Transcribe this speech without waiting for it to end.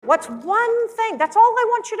What's one thing? That's all I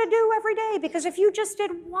want you to do every day, because if you just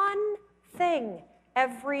did one thing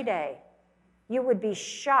every day, you would be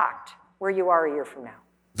shocked where you are a year from now.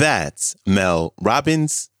 That's Mel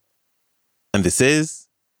Robbins, and this is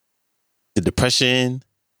the Depression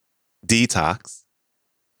Detox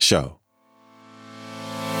Show.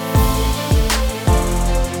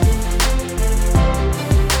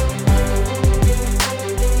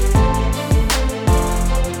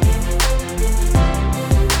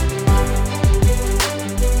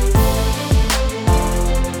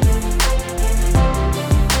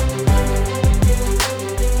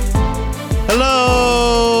 Hello,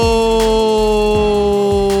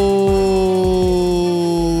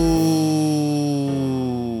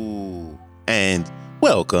 and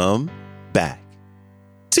welcome back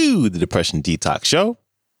to the Depression Detox Show,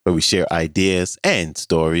 where we share ideas and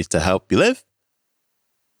stories to help you live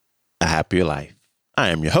a happier life. I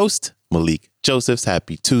am your host, Malik Josephs.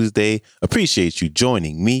 Happy Tuesday. Appreciate you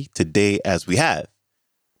joining me today as we have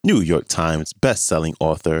New York Times bestselling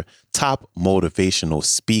author, top motivational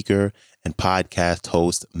speaker, and podcast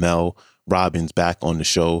host Mel Robbins back on the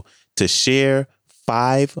show to share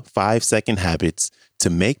 5 5-second habits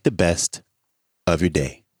to make the best of your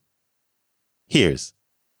day. Here's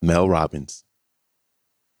Mel Robbins.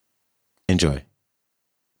 Enjoy.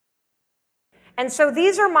 And so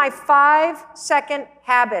these are my 5-second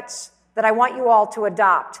habits that I want you all to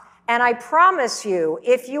adopt. And I promise you,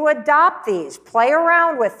 if you adopt these, play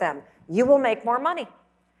around with them, you will make more money.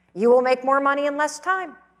 You will make more money in less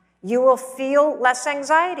time. You will feel less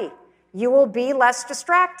anxiety. You will be less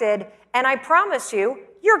distracted. And I promise you,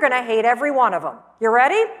 you're going to hate every one of them. You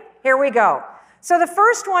ready? Here we go. So the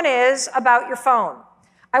first one is about your phone.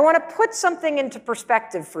 I want to put something into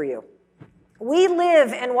perspective for you. We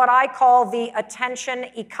live in what I call the attention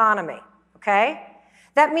economy, okay?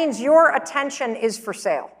 That means your attention is for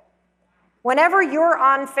sale. Whenever you're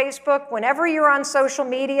on Facebook, whenever you're on social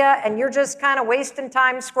media, and you're just kind of wasting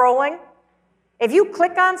time scrolling, if you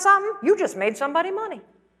click on something, you just made somebody money.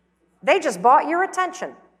 They just bought your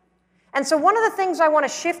attention. And so one of the things I want to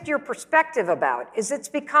shift your perspective about is it's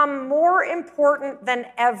become more important than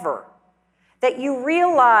ever that you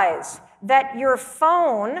realize that your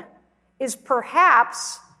phone is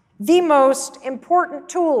perhaps the most important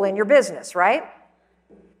tool in your business, right?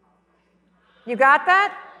 You got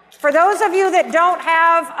that? For those of you that don't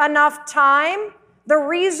have enough time, the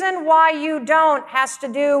reason why you don't has to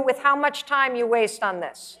do with how much time you waste on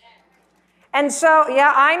this. And so,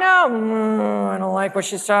 yeah, I know, I don't like what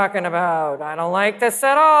she's talking about. I don't like this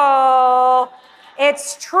at all.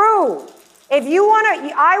 It's true. If you want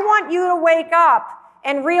to, I want you to wake up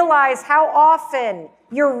and realize how often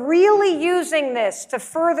you're really using this to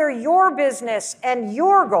further your business and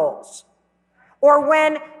your goals. Or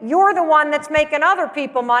when you're the one that's making other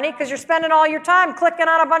people money because you're spending all your time clicking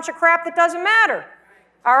on a bunch of crap that doesn't matter.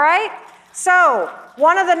 All right? So,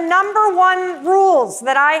 one of the number one rules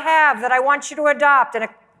that I have that I want you to adopt, and it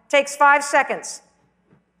takes 5 seconds,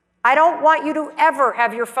 I don't want you to ever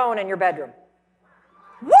have your phone in your bedroom.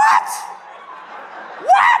 What?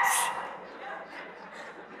 What?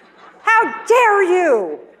 How dare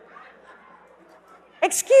you?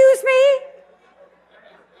 Excuse me?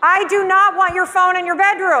 I do not want your phone in your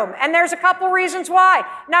bedroom, and there's a couple reasons why.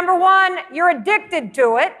 Number one, you're addicted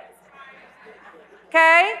to it,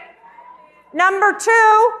 okay? Number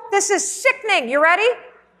two, this is sickening. You ready?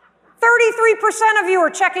 33% of you are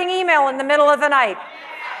checking email in the middle of the night.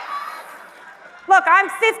 Look, I'm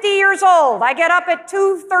 50 years old. I get up at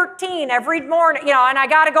 2:13 every morning, and I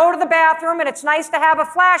got to go to the bathroom, and it's nice to have a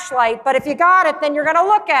flashlight, but if you got it, then you're going to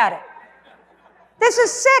look at it. This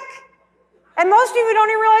is sick. And most of you don't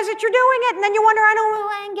even realize that you're doing it, and then you wonder,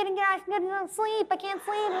 I'm getting sleep. I can't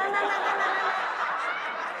sleep.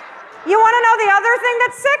 You want to know the other thing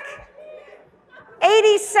that's sick?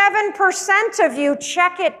 87% of you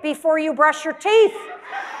check it before you brush your teeth.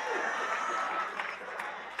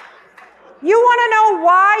 You want to know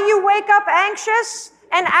why you wake up anxious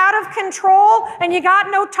and out of control and you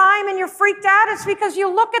got no time and you're freaked out? It's because you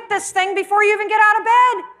look at this thing before you even get out of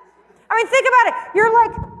bed. I mean, think about it. You're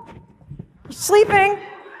like sleeping.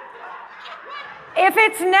 If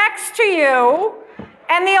it's next to you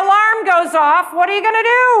and the alarm goes off, what are you going to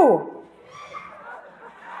do?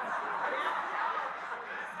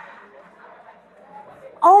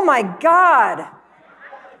 Oh my God.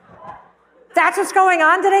 That's what's going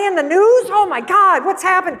on today in the news? Oh my God, what's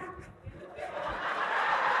happened?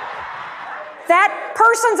 That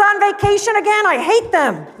person's on vacation again? I hate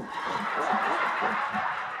them.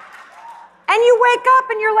 And you wake up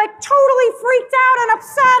and you're like totally freaked out and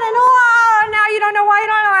upset and now you don't know why you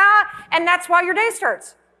don't know how. And that's why your day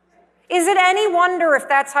starts. Is it any wonder if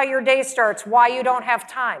that's how your day starts, why you don't have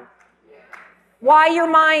time? Why your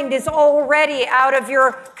mind is already out of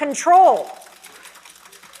your control?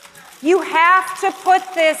 You have to put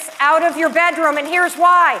this out of your bedroom, and here's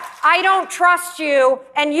why. I don't trust you,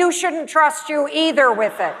 and you shouldn't trust you either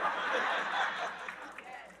with it.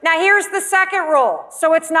 Now, here's the second rule.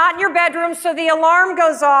 So it's not in your bedroom, so the alarm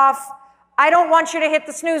goes off. I don't want you to hit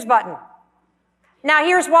the snooze button. Now,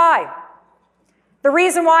 here's why. The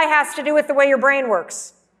reason why has to do with the way your brain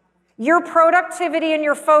works. Your productivity and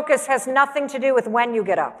your focus has nothing to do with when you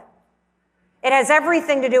get up. It has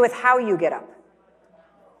everything to do with how you get up.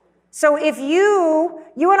 So if you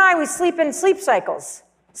and I, we sleep in sleep cycles.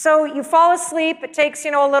 So you fall asleep, it takes, a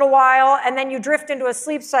little while, and then you drift into a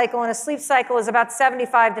sleep cycle, and a sleep cycle is about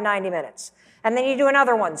 75 to 90 minutes. And then you do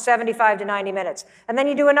another one, 75 to 90 minutes. And then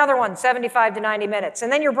you do another one, 75 to 90 minutes. And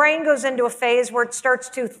then your brain goes into a phase where it starts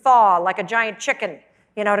to thaw like a giant chicken,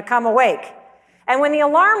 to come awake. And when the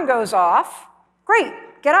alarm goes off, great,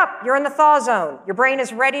 get up, you're in the thaw zone. Your brain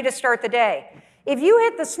is ready to start the day. If you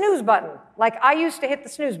hit the snooze button, like I used to hit the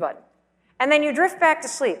snooze button, and then you drift back to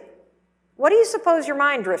sleep, what do you suppose your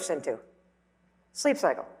mind drifts into? Sleep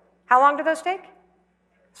cycle. How long do those take?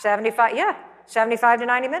 75 to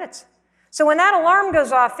 90 minutes. So when that alarm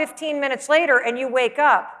goes off 15 minutes later and you wake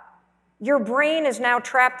up, your brain is now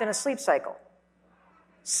trapped in a sleep cycle.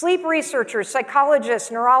 Sleep researchers, psychologists,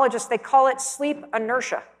 neurologists, they call it sleep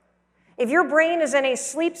inertia. If your brain is in a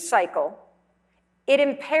sleep cycle, it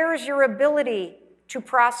impairs your ability to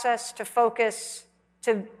process, to focus,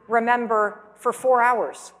 to remember for 4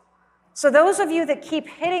 hours. So those of you that keep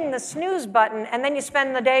hitting the snooze button and then you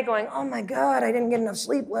spend the day going, oh my God, I didn't get enough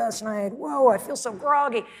sleep last night. Whoa, I feel so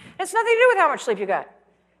groggy. It has nothing to do with how much sleep you got.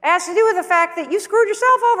 It has to do with the fact that you screwed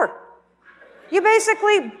yourself over. You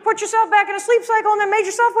basically put yourself back in a sleep cycle and then made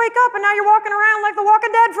yourself wake up, and now you're walking around like the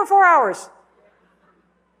Walking Dead for 4 hours.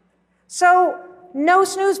 So no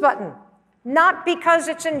snooze button. Not because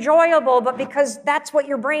it's enjoyable, but because that's what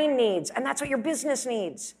your brain needs, and that's what your business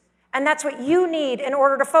needs. And that's what you need in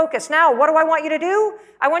order to focus. Now, what do I want you to do?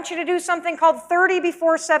 I want you to do something called 30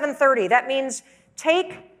 before 7:30. That means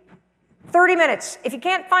take 30 minutes. If you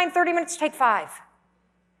can't find 30 minutes, take 5.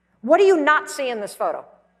 What do you not see in this photo?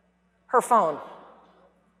 Her phone.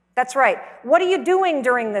 That's right. What are you doing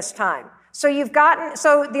during this time? So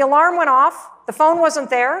the alarm went off, the phone wasn't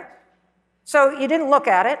there, so you didn't look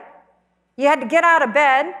at it. You had to get out of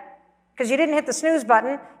bed because you didn't hit the snooze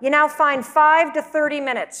button. You now find 5 to 30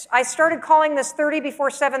 minutes. I started calling this 30 before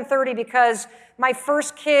 7:30 because my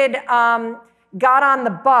first kid got on the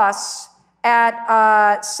bus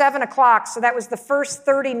at 7 o'clock, so that was the first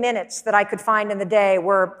 30 minutes that I could find in the day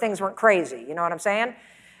where things weren't crazy, you know what I'm saying?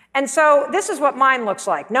 And so this is what mine looks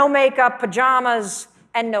like. No makeup, pajamas,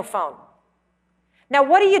 and no phone. Now,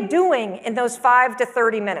 what are you doing in those 5 to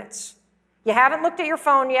 30 minutes? You haven't looked at your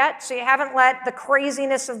phone yet, so you haven't let the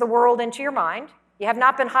craziness of the world into your mind. You have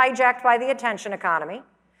not been hijacked by the attention economy.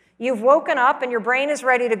 You've woken up and your brain is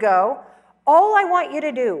ready to go. All I want you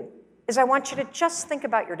to do is I want you to just think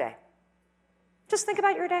about your day. Just think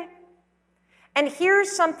about your day. And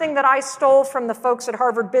here's something that I stole from the folks at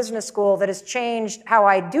Harvard Business School that has changed how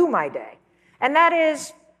I do my day. And that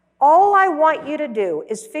is, all I want you to do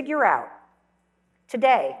is figure out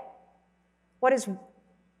today what is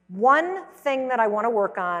one thing that I want to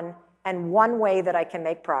work on and one way that I can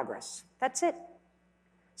make progress. That's it.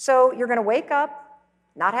 So you're going to wake up,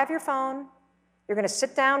 not have your phone. You're going to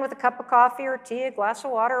sit down with a cup of coffee or tea, a glass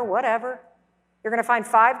of water, or whatever. You're going to find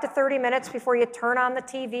 5 to 30 minutes before you turn on the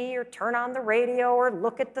TV or turn on the radio or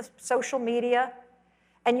look at the social media.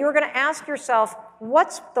 And you're going to ask yourself,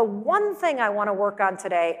 what's the one thing I want to work on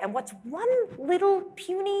today? And what's one little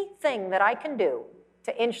puny thing that I can do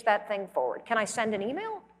to inch that thing forward? Can I send an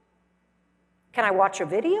email? Can I watch a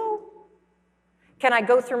video? Can I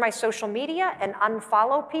go through my social media and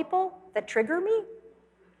unfollow people that trigger me?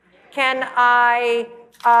 Can I,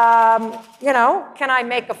 can I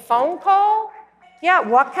make a phone call? Yeah,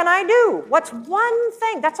 what can I do? What's one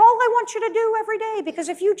thing? That's all I want you to do every day, because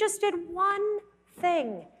if you just did one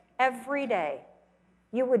thing every day,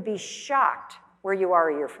 you would be shocked where you are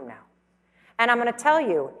a year from now. And I'm going to tell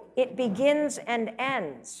you, it begins and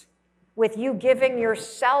ends with you giving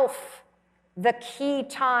yourself the key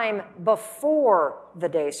time before the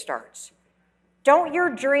day starts. Don't your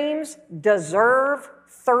dreams deserve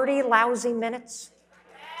 30 lousy minutes?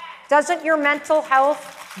 Doesn't your mental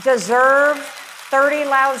health deserve 30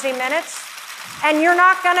 lousy minutes? And you're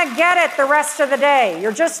not going to get it the rest of the day.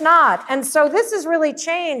 You're just not. And so this has really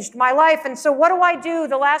changed my life. And so what do?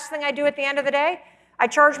 The last thing I do at the end of the day, I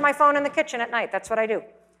charge my phone in the kitchen at night. That's what I do.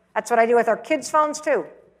 That's what I do with our kids' phones too.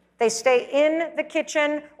 They stay in the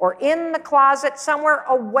kitchen or in the closet, somewhere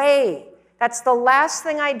away. That's the last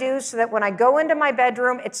thing I do so that when I go into my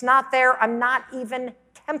bedroom, it's not there. I'm not even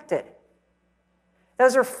tempted.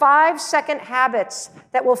 Those are 5-second habits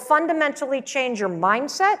that will fundamentally change your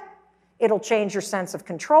mindset. It'll change your sense of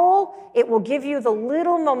control. It will give you the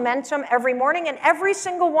little momentum every morning, and every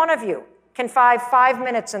single one of you can 5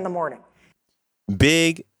 minutes in the morning.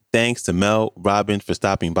 Big thanks to Mel Robbins for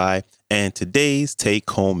stopping by. And today's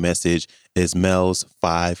take-home message is Mel's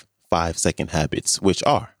 5-second habits, which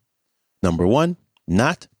are: number 1,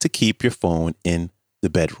 not to keep your phone in the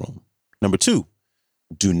bedroom. Number 2,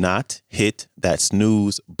 do not hit that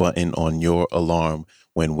snooze button on your alarm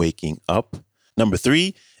when waking up. Number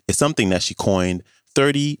 3 is something that she coined,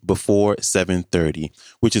 30 before 7:30,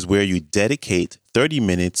 which is where you dedicate 30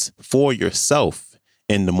 minutes for yourself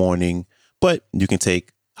in the morning, but you can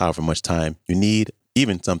take however much time you need,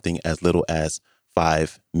 even something as little as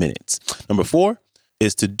 5 minutes. Number 4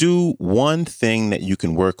 is to do one thing that you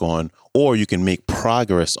can work on or you can make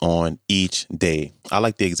progress on each day. I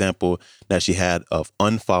like the example that she had of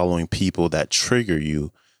unfollowing people that trigger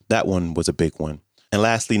you. That one was a big one. And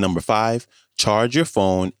lastly, number 5, charge your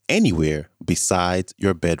phone anywhere besides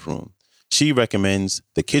your bedroom. She recommends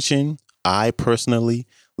the kitchen. I personally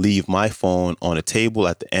leave my phone on a table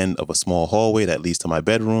at the end of a small hallway that leads to my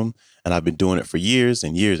bedroom. And I've been doing it for years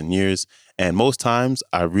and years and years. And most times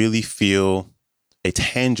I really feel a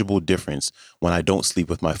tangible difference when I don't sleep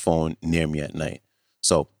with my phone near me at night.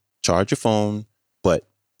 So charge your phone, but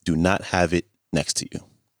do not have it next to you.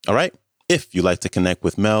 All right? If you'd like to connect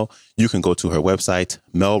with Mel, you can go to her website,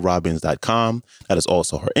 melrobbins.com. That is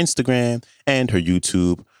also her Instagram and her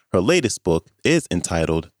YouTube. Her latest book is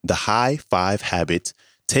entitled The High 5 Habits.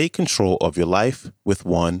 Take control of your life with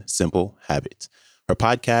one simple habit. Her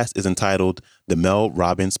podcast is entitled The Mel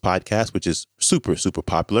Robbins Podcast, which is super, super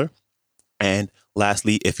popular. And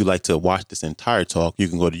lastly, if you'd like to watch this entire talk, you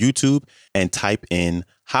can go to YouTube and type in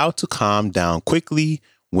how to calm down quickly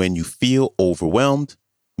when you feel overwhelmed,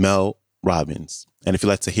 Mel Robbins. And if you'd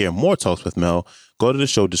like to hear more talks with Mel, go to the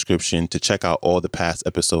show description to check out all the past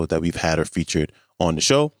episodes that we've had her featured on the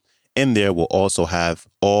show. In there, we'll also have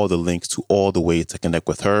all the links to all the ways to connect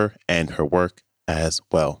with her and her work as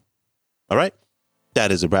well. All right, that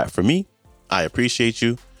is a wrap for me. I appreciate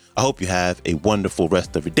you. I hope you have a wonderful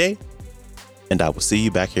rest of your day. And I will see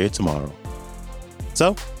you back here tomorrow.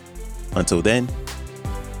 So, until then,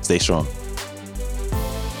 stay strong.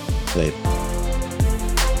 Later.